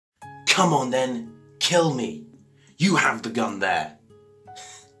Come on then, kill me. You have the gun there.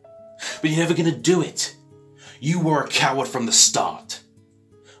 But you're never gonna do it. You were a coward from the start.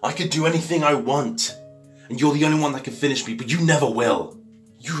 I could do anything I want, and you're the only one that can finish me, but you never will.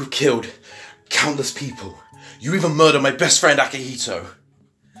 You have killed countless people. You even murdered my best friend Akihito.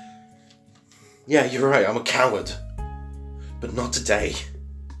 Yeah, you're right, I'm a coward. But not today.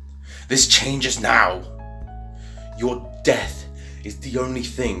 This changes now. Your death is the only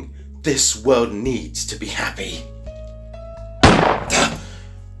thing this world needs to be happy.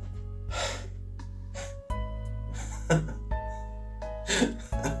 I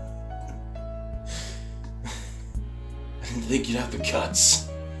didn't think you'd have the guts.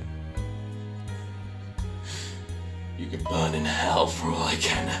 You can burn in hell for all I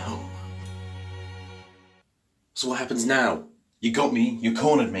care now. So what happens now? You got me, you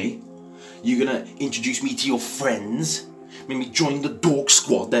cornered me. You're gonna introduce me to your friends? Make me join the dork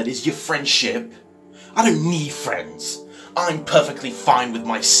squad that is your friendship? I don't need friends. I'm perfectly fine with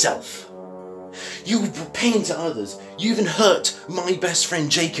myself. You were pain to others. You even hurt my best friend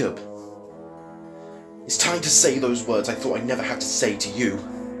Jacob. It's time to say those words I thought I'd never have to say to you.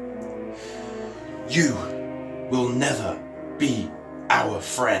 You will never be our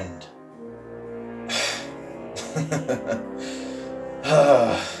friend.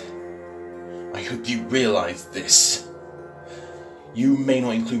 I hope you realize this. You may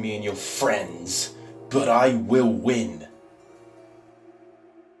not include me in your friends, but I will win.